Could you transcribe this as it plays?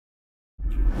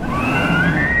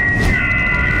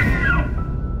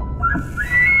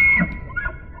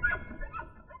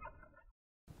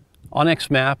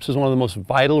OnXMaps is one of the most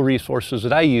vital resources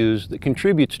that I use that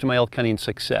contributes to my elk hunting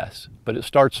success, but it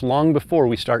starts long before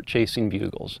we start chasing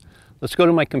bugles. Let's go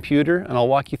to my computer and I'll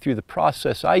walk you through the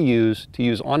process I use to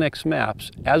use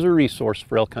OnXMaps as a resource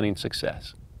for elk hunting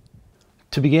success.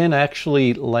 To begin, I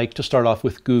actually like to start off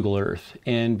with Google Earth,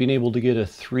 and being able to get a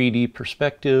 3D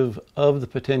perspective of the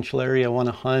potential area I want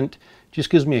to hunt just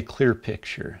gives me a clear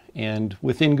picture. And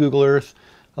within Google Earth,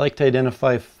 I like to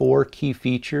identify 4 key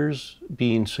features,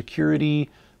 being security,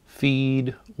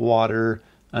 feed, water,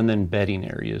 and then bedding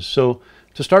areas. So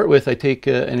to start with, I take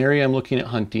an area I'm looking at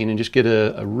hunting and just get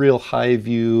a real high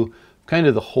view, kind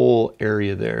of the whole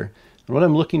area there. And what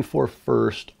I'm looking for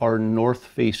first are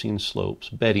north-facing slopes,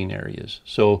 bedding areas.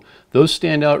 So those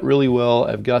stand out really well.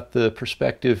 I've got the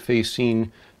perspective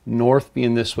facing north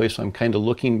being this way, so I'm kind of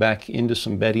looking back into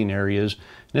some bedding areas.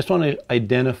 And I just want to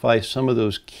identify some of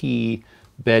those key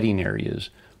bedding areas.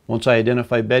 Once I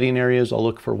identify bedding areas, I'll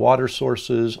look for water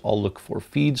sources, I'll look for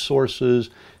feed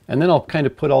sources, and then I'll kind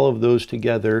of put all of those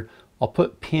together. I'll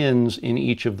put pins in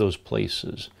each of those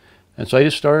places. And so I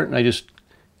just start and I just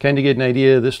kind of get an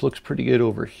idea. This looks pretty good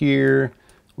over here.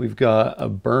 We've got a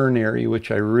burn area,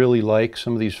 which I really like,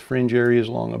 some of these fringe areas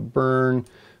along a burn.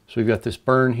 So we've got this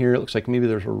burn here. It looks like maybe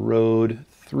there's a road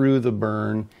through the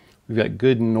burn. We've got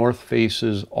good north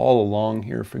faces all along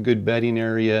here for good bedding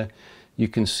area. You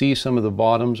can see some of the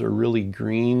bottoms are really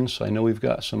green, so I know we've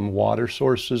got some water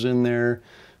sources in there.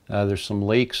 There's some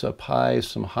lakes up high,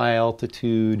 some high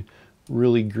altitude,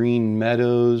 really green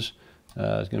meadows.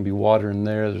 There's going to be water in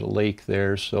there. There's a lake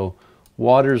there, so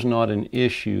water's not an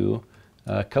issue.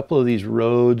 A couple of these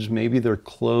roads, maybe they're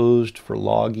closed for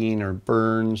logging or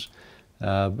burns.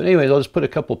 But anyways, I'll just put a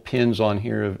couple pins on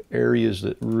here of areas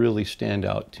that really stand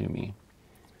out to me.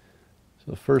 So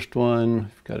the first one,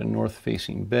 we've got a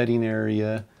north-facing bedding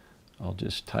area. I'll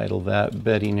just title that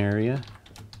bedding area.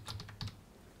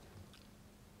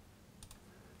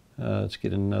 Let's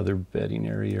get another bedding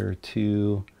area or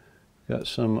two. Got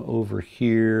some over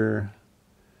here.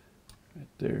 Right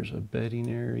there's a bedding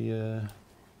area.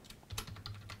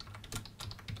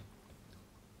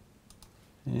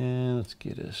 And let's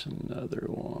get us another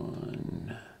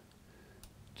one.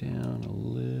 Down a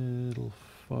little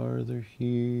farther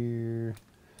here.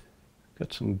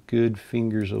 Got some good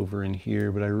fingers over in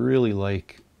here, but I really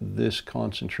like this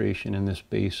concentration in this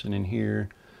basin in here.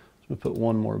 So we'll put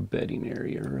one more bedding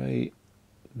area right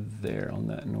there on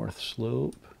that north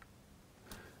slope.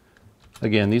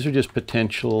 Again, these are just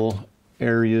potential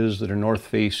areas that are north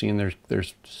facing.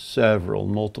 There's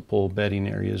multiple bedding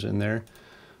areas in there.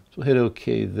 So we'll hit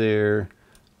OK there.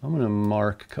 I'm going to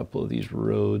mark a couple of these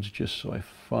roads just so I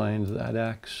find that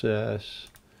access.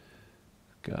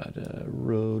 Got a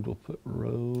road, we'll put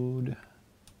road.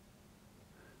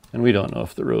 And we don't know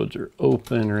if the roads are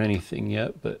open or anything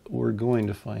yet, but we're going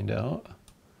to find out.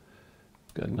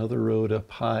 Got another road up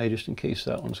high just in case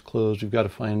that one's closed. We've got to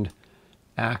find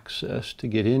access to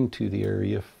get into the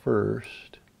area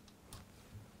first.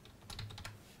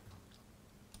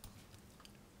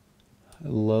 I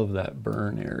love that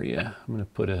burn area. I'm going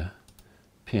to put a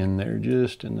pin there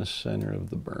just in the center of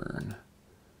the burn.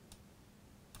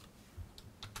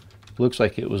 Looks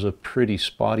like it was a pretty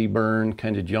spotty burn,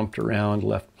 kind of jumped around,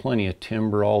 left plenty of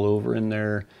timber all over in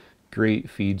there. Great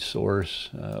feed source.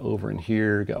 Over in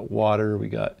here, got water, we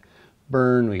got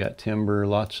burn, we got timber,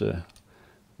 lots of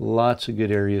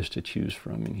good areas to choose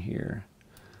from in here.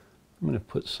 I'm going to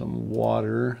put some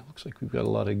water. Looks like we've got a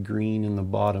lot of green in the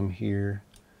bottom here.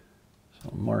 So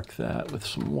I'll mark that with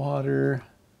some water.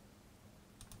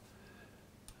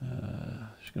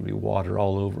 There's going to be water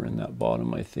all over in that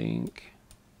bottom, I think.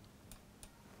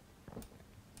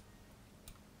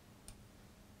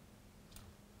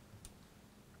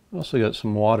 Also got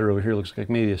some water over here. Looks like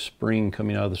maybe a spring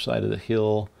coming out of the side of the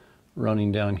hill, running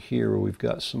down here where we've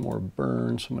got some more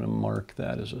burn. So I'm going to mark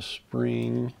that as a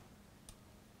spring.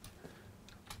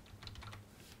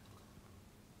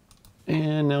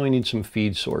 And now we need some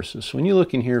feed sources. So when you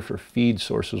look in here for feed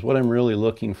sources, what I'm really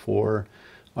looking for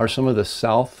are some of the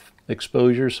south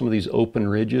exposures, some of these open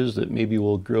ridges that maybe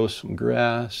will grow some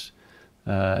grass.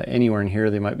 Anywhere in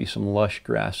here, there might be some lush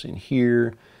grass in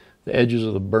here. The edges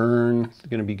of the burn are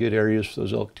going to be good areas for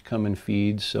those elk to come and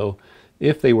feed. So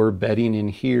if they were bedding in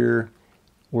here,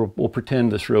 we'll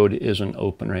pretend this road isn't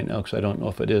open right now because I don't know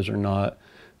if it is or not.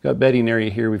 We've got bedding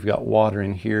area here, we've got water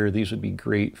in here. These would be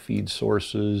great feed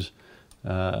sources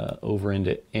over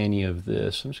into any of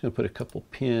this. I'm just going to put a couple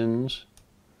pins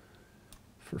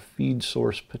for feed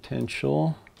source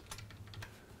potential.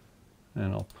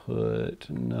 And I'll put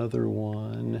another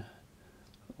one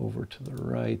over to the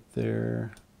right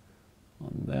there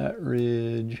on that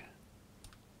ridge.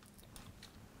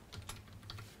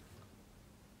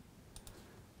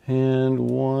 And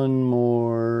one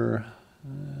more.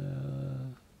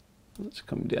 Let's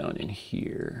come down in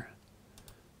here.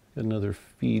 Got another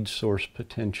feed source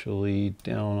potentially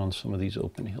down on some of these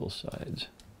open hillsides.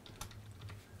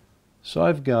 So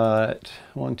I've got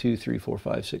 1, 2, 3, 4,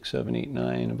 5, 6, 7, 8,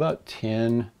 9, about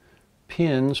 10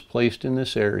 pins placed in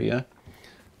this area.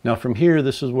 Now from here,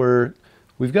 this is where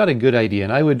we've got a good idea.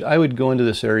 And I would go into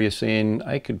this area saying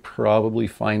I could probably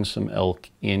find some elk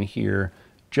in here,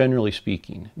 generally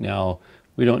speaking. Now,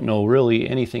 we don't know really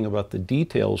anything about the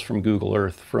details from Google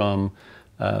Earth. From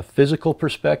a physical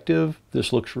perspective,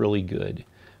 this looks really good.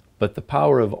 But the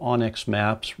power of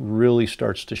OnXMaps really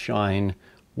starts to shine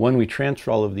when we transfer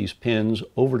all of these pins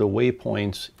over to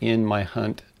waypoints in my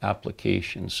Hunt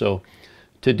application. So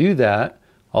to do that,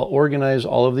 I'll organize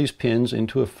all of these pins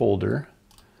into a folder.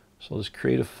 So let's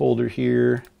create a folder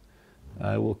here.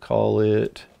 I will call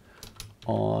it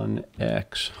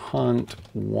OnX HUNT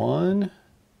 1.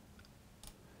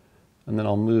 And then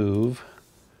I'll move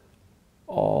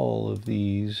all of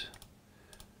these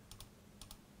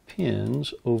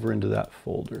pins over into that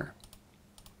folder.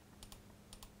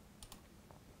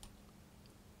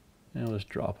 And I'll just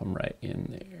drop them right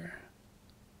in there.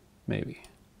 Maybe.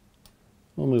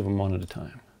 We'll move them one at a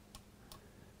time.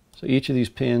 So each of these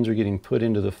pins are getting put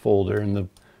into the folder, and the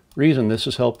reason this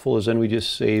is helpful is then we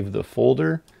just save the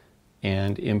folder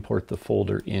and import the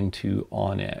folder into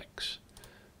OnX.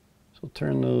 So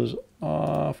turn those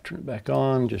off, turn it back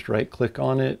on, just right click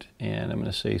on it, and I'm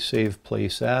going to say save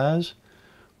place as.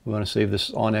 We want to save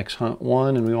this OnX HUNT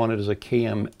 1, and we want it as a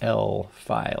KML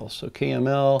file. So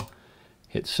KML,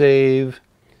 hit save.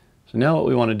 So now what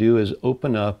we want to do is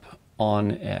open up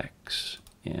OnX.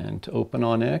 And to open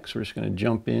OnX, we're just going to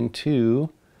jump into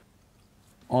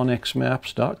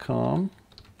OnXMaps.com.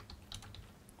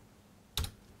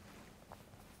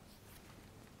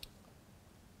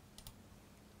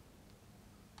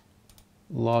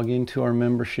 Log into our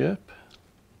membership.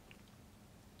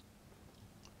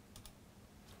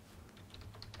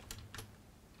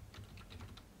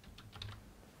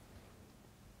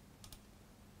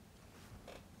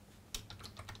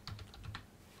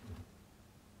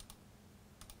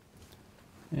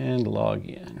 And log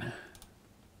in.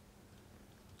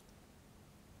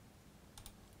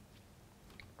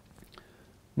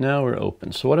 Now we're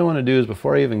open. So what I want to do is,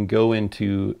 before I even go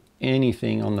into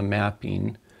anything on the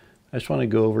mapping, I just want to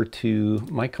go over to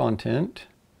my content,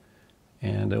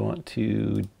 and I want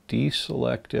to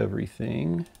deselect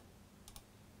everything.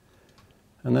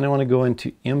 And then I want to go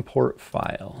into import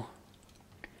file.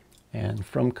 And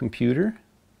from computer,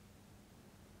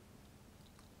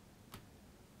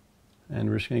 and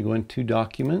we're just going to go into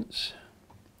documents.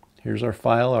 Here's our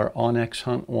file, our OnX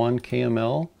HUNT 1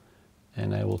 KML,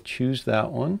 and I will choose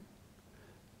that one.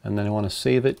 And then I want to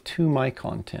save it to my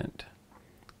content.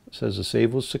 It says the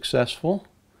save was successful.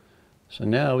 So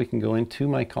now we can go into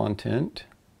my content,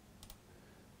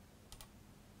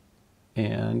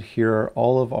 and here are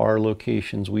all of our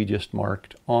locations we just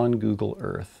marked on Google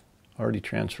Earth, already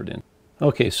transferred in.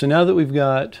 Okay, so now that we've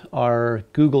got our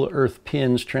Google Earth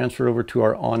pins transferred over to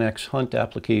our OnX HUNT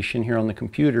application here on the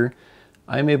computer,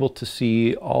 I'm able to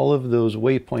see all of those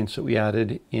waypoints that we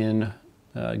added in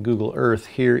Google Earth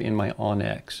here in my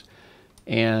OnX.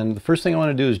 And the first thing I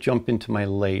want to do is jump into my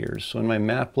layers. So in my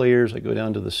map layers, I go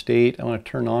down to the state. I want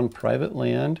to turn on private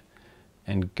land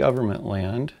and government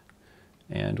land.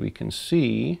 And we can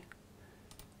see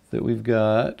that we've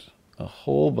got a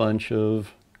whole bunch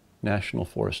of national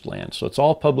forest land. So it's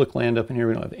all public land up in here.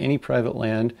 We don't have any private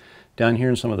land. Down here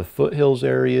in some of the foothills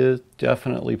area,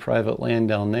 definitely private land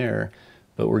down there,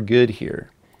 but we're good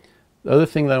here. The other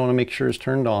thing that I want to make sure is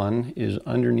turned on is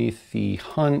underneath the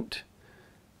hunt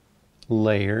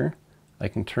layer, I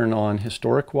can turn on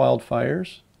historic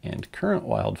wildfires and current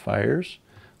wildfires.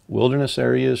 Wilderness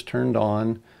area is turned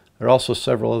on. There are also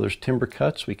several others. Timber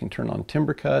cuts, we can turn on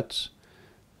timber cuts.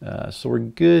 So we're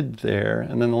good there.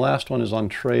 And then the last one is on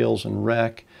trails and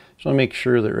rec. Just want to make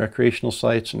sure that recreational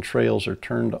sites and trails are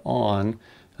turned on,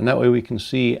 and that way we can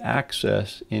see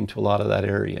access into a lot of that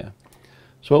area.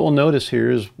 So what we'll notice here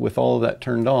is, with all of that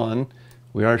turned on,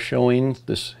 we are showing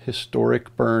this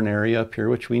historic burn area up here,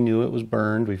 which we knew it was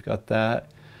burned. We've got that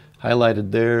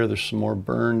highlighted there. There's some more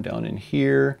burn down in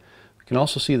here. We can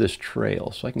also see this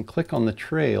trail. So I can click on the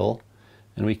trail,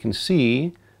 and we can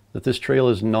see that this trail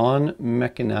is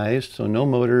non-mechanized, so no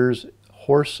motors,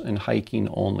 horse and hiking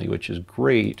only, which is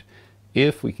great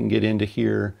if we can get into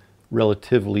here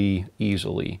relatively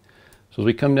easily. So as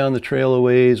we come down the trail a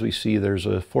ways, we see there's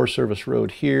a Forest Service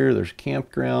road here, there's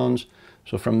campgrounds.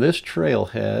 So from this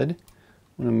trailhead,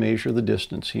 I'm going to measure the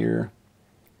distance here,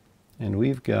 and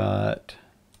we've got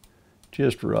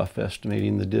just rough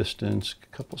estimating the distance,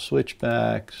 a couple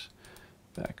switchbacks,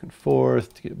 back and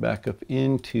forth to get back up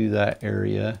into that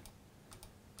area.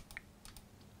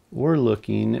 We're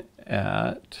looking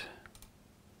at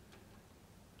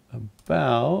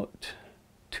about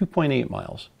 2.8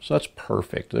 miles. So that's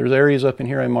perfect. There's areas up in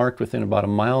here I marked within about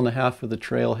 1.5 miles of the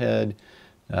trailhead.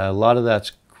 A lot of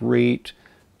that's great.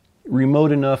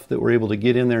 Remote enough that we're able to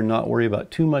get in there and not worry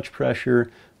about too much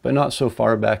pressure, but not so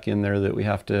far back in there that we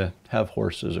have to have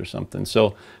horses or something.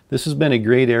 So this has been a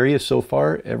great area so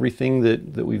far. Everything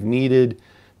that we've needed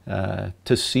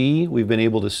to see, we've been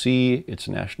able to see. It's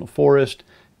a national forest.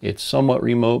 It's somewhat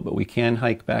remote, but we can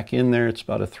hike back in there. It's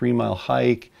about a 3-mile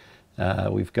hike.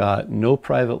 We've got no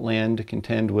private land to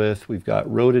contend with. We've got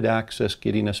roaded access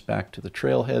getting us back to the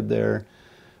trailhead there.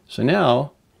 So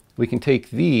now we can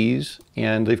take these,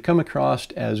 and they've come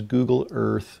across as Google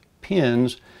Earth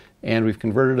pins, and we've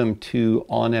converted them to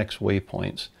OnX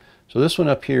waypoints. So this one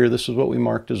up here, this is what we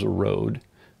marked as a road.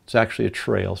 It's actually a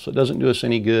trail, so it doesn't do us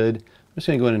any good. I'm just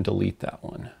going to go ahead and delete that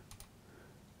one.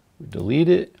 We delete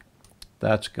it.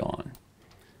 That's gone.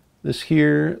 This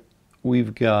here,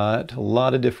 we've got a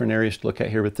lot of different areas to look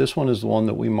at here, but this one is the one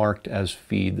that we marked as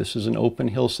feed. This is an open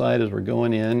hillside as we're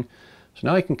going in. So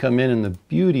now I can come in, and the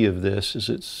beauty of this is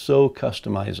it's so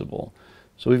customizable.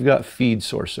 So we've got feed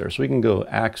source there. So we can go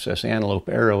access, antelope,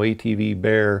 arrow, ATV,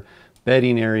 bear,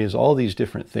 bedding areas, all these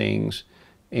different things.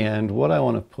 And what I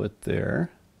want to put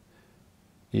there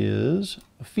is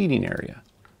a feeding area.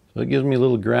 So it gives me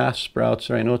little grass sprouts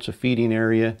there. I know it's a feeding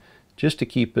area. Just to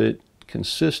keep it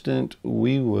consistent,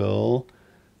 we will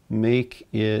make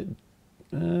it,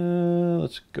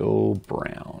 let's go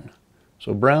brown.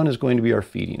 So brown is going to be our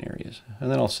feeding areas,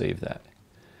 and then I'll save that.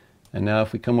 And now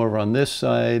if we come over on this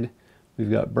side,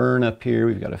 we've got burn up here.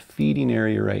 We've got a feeding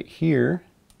area right here.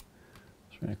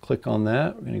 So we're going to click on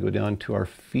that. We're going to go down to our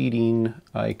feeding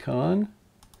icon.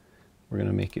 We're going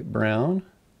to make it brown,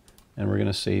 and we're going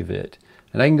to save it.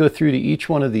 And I can go through to each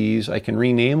one of these. I can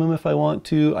rename them if I want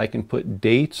to. I can put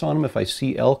dates on them. If I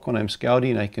see elk when I'm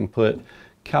scouting, I can put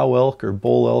cow elk or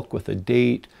bull elk with a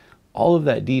date. All of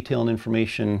that detail and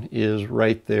information is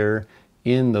right there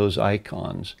in those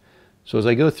icons. So as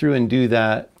I go through and do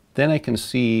that, then I can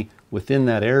see within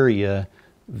that area,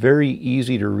 very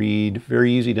easy to read,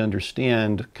 very easy to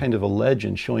understand, kind of a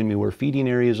legend showing me where feeding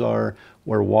areas are,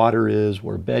 where water is,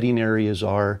 where bedding areas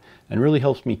are, and really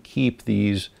helps me keep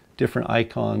these different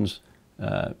icons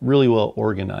really well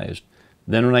organized.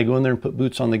 Then when I go in there and put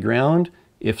boots on the ground,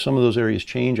 if some of those areas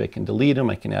change, I can delete them,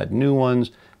 I can add new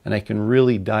ones, and I can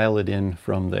really dial it in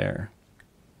from there.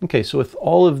 Okay, so with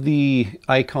all of the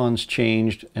icons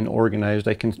changed and organized,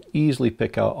 I can easily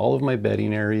pick out all of my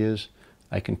bedding areas.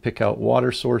 I can pick out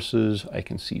water sources, I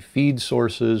can see feed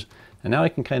sources, and now I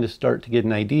can kind of start to get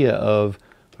an idea of,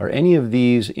 are any of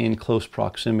these in close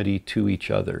proximity to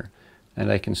each other?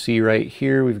 And I can see right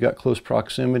here, we've got close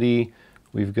proximity.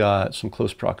 We've got some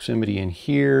close proximity in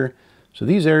here. So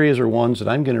these areas are ones that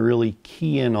I'm going to really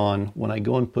key in on when I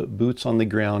go and put boots on the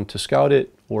ground to scout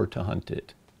it or to hunt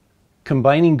it.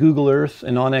 Combining Google Earth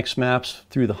and OnXMaps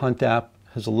through the Hunt app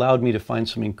has allowed me to find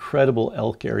some incredible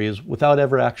elk areas without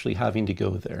ever actually having to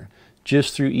go there.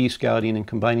 Just through eScouting and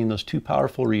combining those two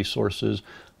powerful resources,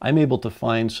 I'm able to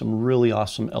find some really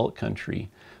awesome elk country.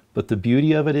 But the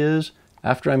beauty of it is,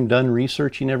 after I'm done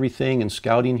researching everything and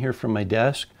scouting here from my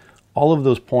desk, all of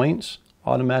those points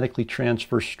automatically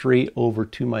transfer straight over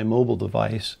to my mobile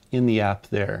device in the app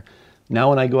there. Now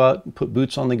when I go out and put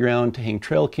boots on the ground to hang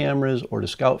trail cameras or to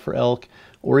scout for elk,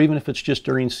 or even if it's just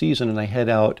during season and I head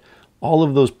out, all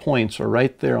of those points are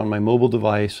right there on my mobile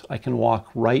device. I can walk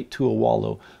right to a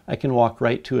wallow. I can walk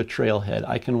right to a trailhead.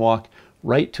 I can walk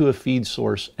right to a feed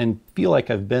source and feel like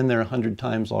I've been there 100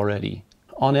 times already.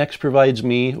 OnX provides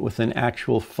me with an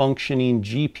actual functioning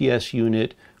GPS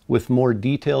unit with more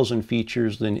details and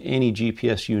features than any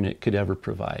GPS unit could ever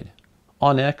provide.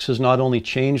 OnX has not only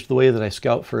changed the way that I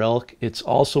scout for elk, it's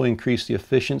also increased the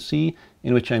efficiency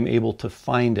in which I'm able to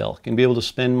find elk and be able to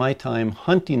spend my time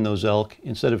hunting those elk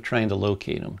instead of trying to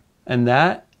locate them. And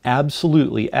that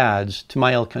absolutely adds to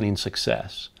my elk hunting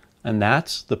success. And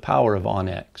that's the power of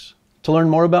OnX. To learn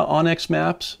more about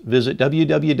OnXMaps, visit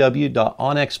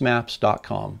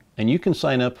www.onxmaps.com, and you can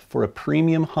sign up for a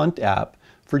premium hunt app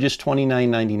for just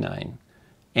 $29.99.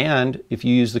 And if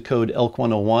you use the code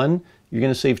ELK101, you're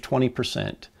going to save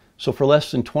 20%. So for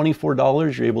less than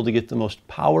 $24, you're able to get the most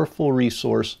powerful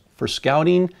resource for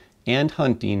scouting and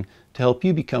hunting to help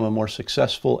you become a more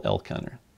successful elk hunter.